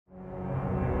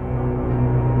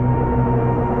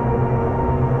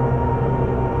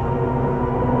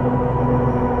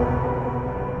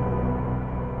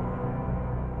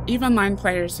EVEOnline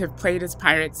players have played as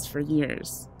pirates for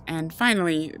years, and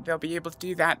finally, they'll be able to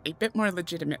do that a bit more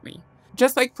legitimately.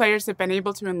 Just like players have been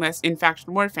able to enlist in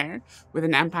faction warfare with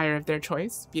an empire of their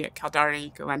choice, be it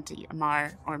Caldari, Galenti,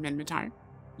 Amar, or Minmatar,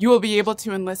 you will be able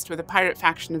to enlist with a pirate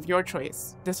faction of your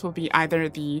choice. This will be either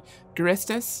the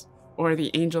Guristas or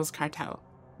the Angel Cartel.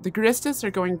 The Guristas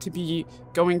are going to be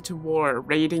going to war,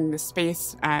 raiding the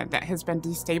space that has been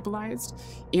destabilized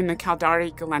in the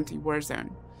Caldari-Galenti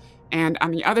warzone. And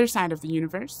on the other side of the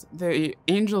universe, the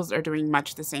Angels are doing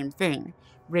much the same thing,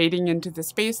 raiding into the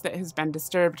space that has been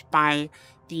disturbed by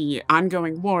the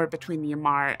ongoing war between the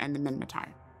Amar and the Minmatar.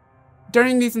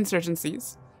 During these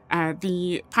insurgencies,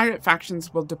 the pirate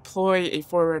factions will deploy a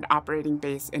forward operating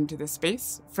base into the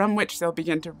space, from which they'll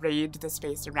begin to raid the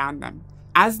space around them.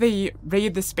 As they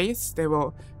raid the space, they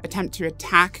will attempt to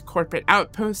attack corporate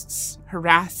outposts,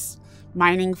 harass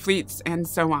mining fleets, and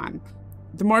so on.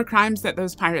 The more crimes that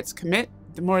those pirates commit,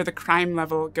 the more the crime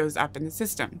level goes up in the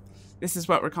system. This is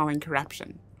what we're calling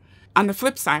corruption. On the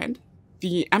flip side,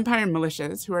 the Empire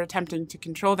militias who are attempting to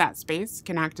control that space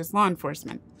can act as law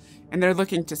enforcement, and they're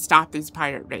looking to stop these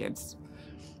pirate raids.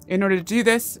 In order to do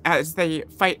this, as they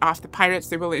fight off the pirates,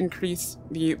 they will increase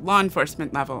the law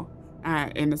enforcement level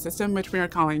in the system, which we are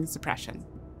calling suppression.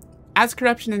 As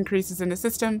corruption increases in the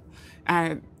system,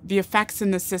 the effects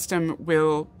in the system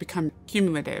will become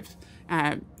cumulative.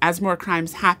 As more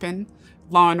crimes happen,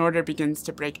 law and order begins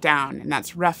to break down, and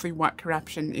that's roughly what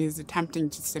corruption is attempting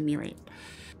to simulate.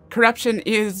 Corruption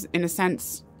is, in a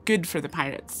sense, good for the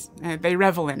pirates. They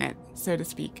revel in it, so to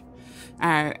speak.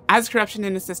 As corruption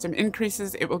in the system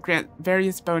increases, it will grant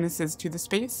various bonuses to the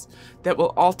space that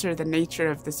will alter the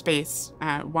nature of the space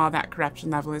while that corruption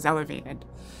level is elevated.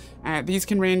 These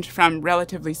can range from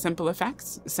relatively simple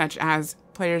effects, such as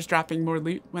players dropping more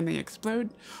loot when they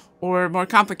explode, or more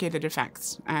complicated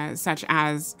effects, such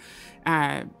as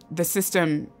the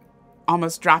system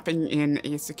almost dropping in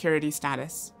a security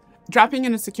status. Dropping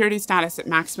in a security status at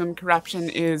maximum corruption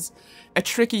is a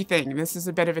tricky thing. This is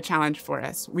a bit of a challenge for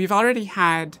us. We've already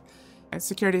had a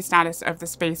security status of the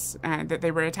space that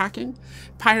they were attacking.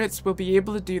 Pirates will be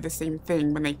able to do the same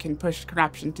thing when they can push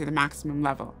corruption to the maximum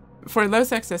level. For a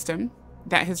low-sec system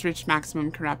that has reached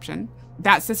maximum corruption,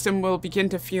 that system will begin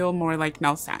to feel more like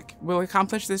nullsec. We'll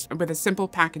accomplish this with a simple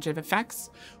package of effects,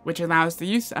 which allows the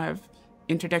use of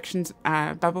interdictions,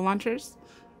 bubble launchers,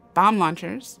 bomb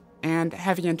launchers, and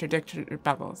heavy interdictor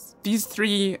bubbles. These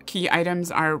three key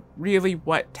items are really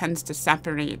what tends to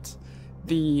separate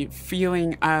the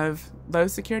feeling of low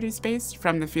security space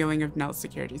from the feeling of null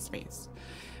security space.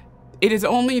 It is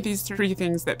only these three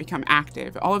things that become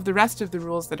active. All of the rest of the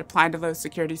rules that apply to low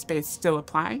security space still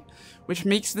apply, which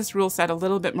makes this rule set a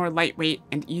little bit more lightweight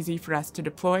and easy for us to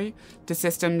deploy to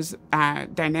systems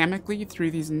dynamically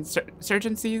through these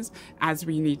insurgencies as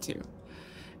we need to.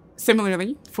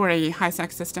 Similarly, for a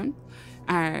high-sec system,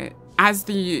 as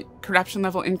the corruption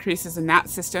level increases in that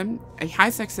system, a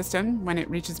high-sec system, when it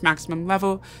reaches maximum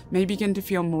level, may begin to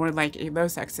feel more like a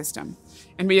low-sec system.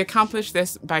 And we accomplish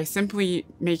this by simply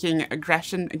making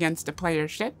aggression against a player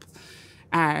ship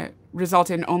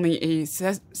result in only a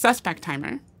suspect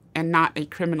timer and not a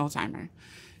criminal timer.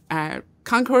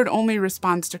 Concord only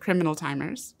responds to criminal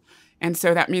timers, and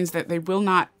so that means that they will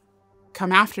not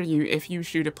come after you if you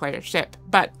shoot a player ship,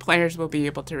 but players will be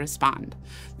able to respond.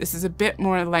 This is a bit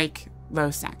more like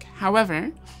low-sec.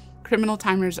 However, criminal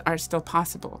timers are still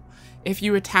possible. If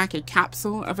you attack a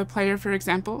capsule of a player, for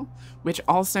example, which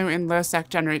also in low-sec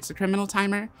generates a criminal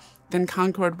timer, then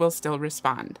Concord will still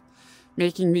respond,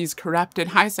 making these corrupted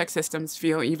high-sec systems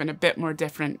feel even a bit more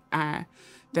different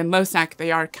than low-sec.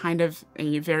 They are kind of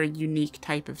a very unique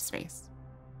type of space.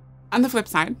 On the flip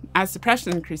side, as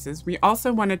suppression increases, we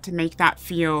also wanted to make that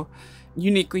feel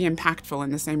uniquely impactful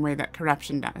in the same way that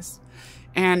corruption does.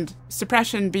 And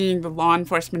suppression being the law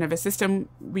enforcement of a system,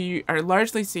 we are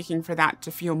largely seeking for that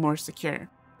to feel more secure.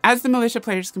 As the militia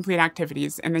players complete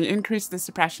activities and they increase the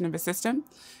suppression of a system,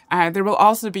 there will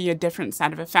also be a different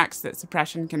set of effects that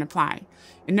suppression can apply.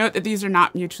 And note that these are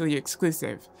not mutually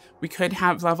exclusive. We could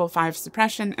have level 5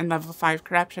 suppression and level 5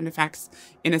 corruption effects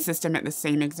in a system at the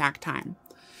same exact time.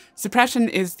 Suppression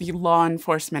is the law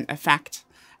enforcement effect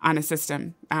on a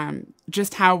system,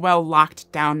 just how well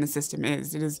locked down the system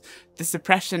is. It is the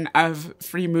suppression of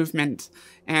free movement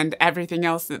and everything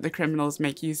else that the criminals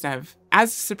make use of.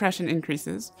 As suppression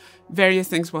increases, various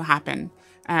things will happen.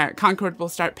 Concord will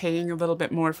start paying a little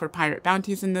bit more for pirate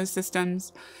bounties in those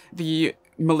systems. The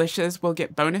militias will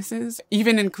get bonuses,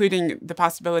 even including the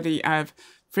possibility of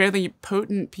fairly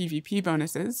potent PvP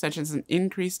bonuses, such as an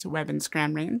increased weapon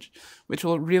scram range, which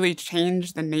will really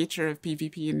change the nature of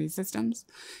PvP in these systems.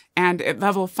 And at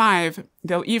level 5,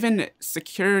 they'll even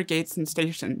secure gates and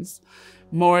stations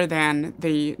more than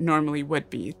they normally would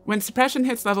be. When suppression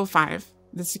hits level 5,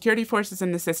 the security forces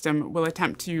in the system will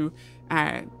attempt to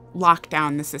lock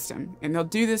down the system, and they'll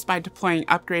do this by deploying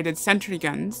upgraded sentry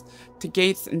guns to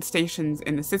gates and stations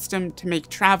in the system to make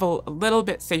travel a little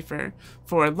bit safer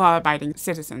for law-abiding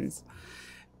citizens.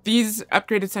 These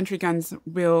upgraded sentry guns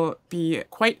will be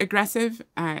quite aggressive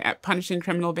at punishing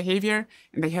criminal behavior,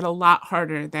 and they hit a lot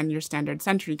harder than your standard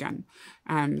sentry gun.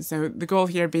 So the goal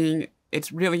here being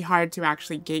it's really hard to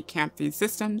actually gate camp these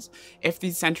systems if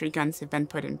these sentry guns have been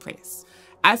put in place.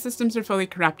 As systems are fully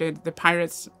corrupted, the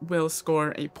pirates will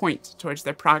score a point towards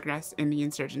their progress in the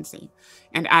insurgency.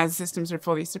 And as systems are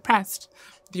fully suppressed,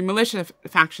 the militia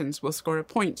factions will score a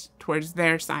point towards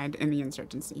their side in the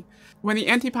insurgency. When the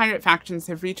anti-pirate factions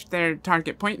have reached their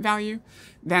target point value,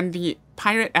 then the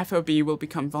pirate FOB will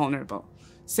become vulnerable.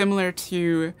 Similar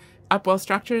to Upwell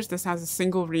structures, this has a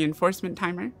single reinforcement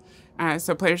timer,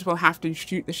 so players will have to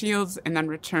shoot the shields and then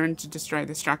return to destroy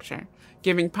the structure,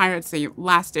 giving pirates a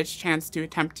last-ditch chance to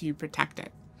attempt to protect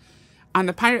it. On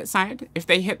the pirate side, if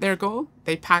they hit their goal,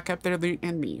 they pack up their loot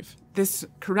and leave. This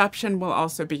corruption will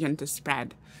also begin to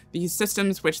spread. These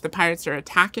systems which the pirates are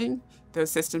attacking,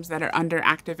 those systems that are under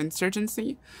active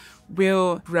insurgency,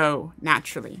 will grow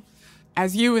naturally.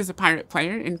 As you, as a pirate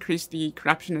player, increase the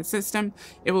corruption of the system,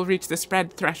 it will reach the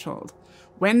spread threshold.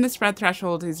 When the spread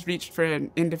threshold is reached for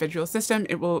an individual system,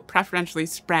 it will preferentially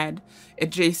spread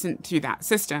adjacent to that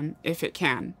system if it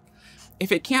can.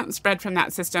 If it can't spread from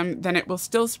that system, then it will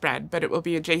still spread, but it will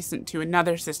be adjacent to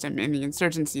another system in the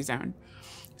insurgency zone.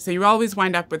 So you always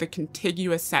wind up with a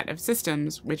contiguous set of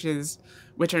systems, which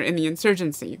are in the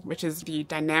insurgency, which is the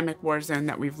dynamic war zone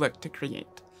that we've looked to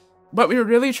create. What we were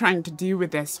really trying to do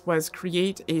with this was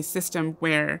create a system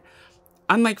where,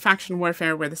 unlike faction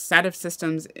warfare, where the set of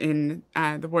systems in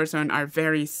the war zone are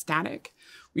very static,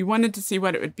 we wanted to see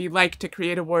what it would be like to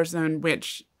create a war zone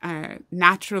which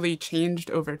naturally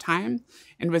changed over time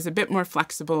and was a bit more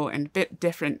flexible and a bit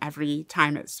different every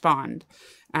time it spawned,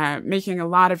 making a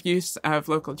lot of use of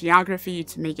local geography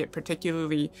to make it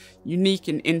particularly unique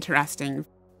and interesting.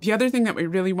 The other thing that we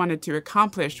really wanted to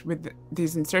accomplish with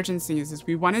these insurgencies is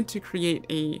we wanted to create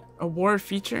a war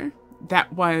feature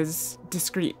that was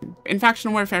discrete. In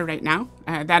faction warfare right now,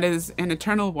 that is an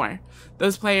eternal war.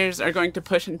 Those players are going to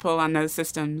push and pull on those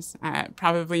systems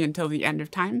probably until the end of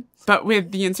time. But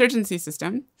with the insurgency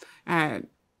system, a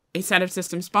set of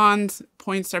system spawns,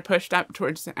 points are pushed up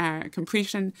towards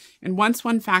completion, and once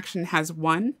one faction has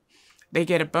won, they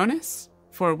get a bonus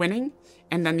for winning,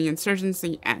 and then the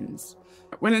insurgency ends.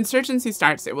 When insurgency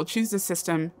starts, it will choose a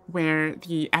system where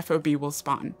the FOB will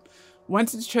spawn.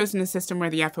 Once it's chosen a system where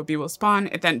the FOB will spawn,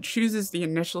 it then chooses the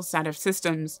initial set of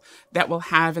systems that will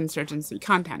have insurgency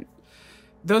content.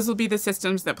 Those will be the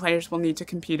systems that players will need to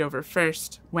compete over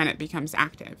first when it becomes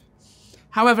active.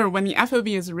 However, when the FOB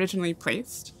is originally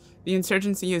placed, the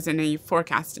insurgency is in a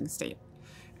forecasting state.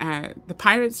 The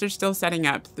pirates are still setting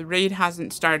up, the raid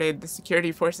hasn't started, the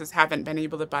security forces haven't been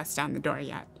able to bust down the door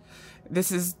yet.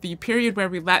 This is the period where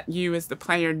we let you as the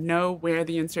player know where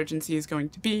the insurgency is going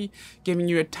to be, giving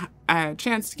you a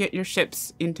chance to get your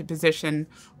ships into position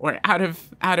or out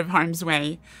of harm's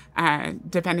way,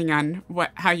 depending on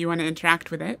how you want to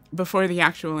interact with it, before the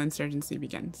actual insurgency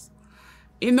begins.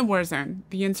 In the war zone,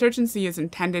 the insurgency is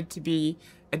intended to be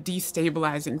a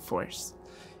destabilizing force.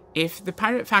 If the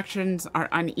pirate factions are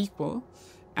unequal,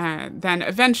 then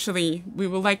eventually we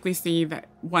will likely see that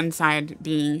one side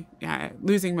being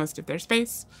losing most of their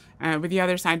space, with the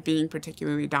other side being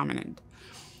particularly dominant.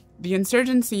 The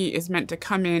insurgency is meant to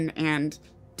come in and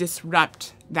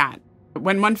disrupt that.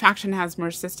 When one faction has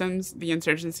more systems, the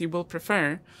insurgency will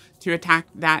prefer to attack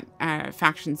that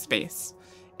faction space.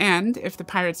 And if the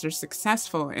pirates are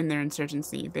successful in their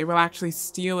insurgency, they will actually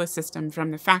steal a system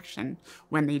from the faction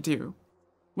when they do.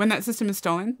 When that system is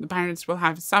stolen, the pirates will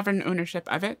have sovereign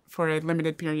ownership of it for a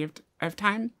limited period of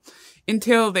time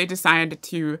until they decide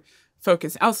to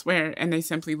focus elsewhere and they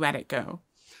simply let it go.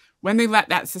 When they let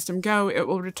that system go, it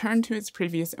will return to its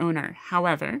previous owner.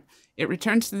 However, it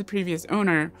returns to the previous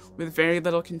owner with very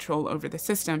little control over the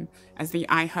system, as the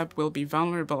iHub will be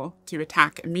vulnerable to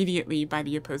attack immediately by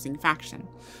the opposing faction.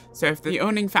 So if the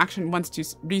owning faction wants to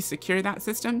re-secure that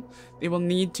system, they will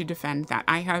need to defend that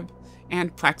iHub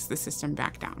and plex the system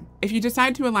back down. If you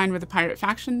decide to align with the pirate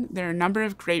faction, there are a number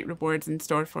of great rewards in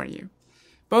store for you.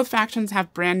 Both factions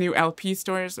have brand new LP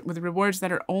stores with rewards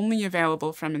that are only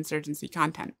available from insurgency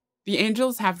content. The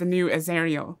Angels have the new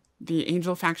Azariel the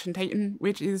Angel faction Titan,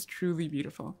 which is truly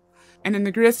beautiful. And in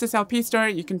the Guristas LP store,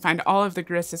 you can find all of the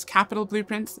Guristas capital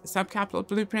blueprints, subcapital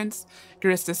blueprints,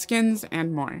 Guristas skins,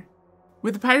 and more.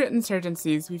 With the Pirate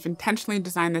Insurgencies, we've intentionally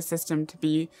designed the system to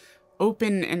be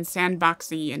open and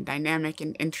sandboxy and dynamic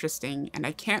and interesting, and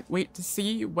I can't wait to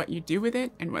see what you do with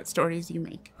it and what stories you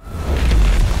make.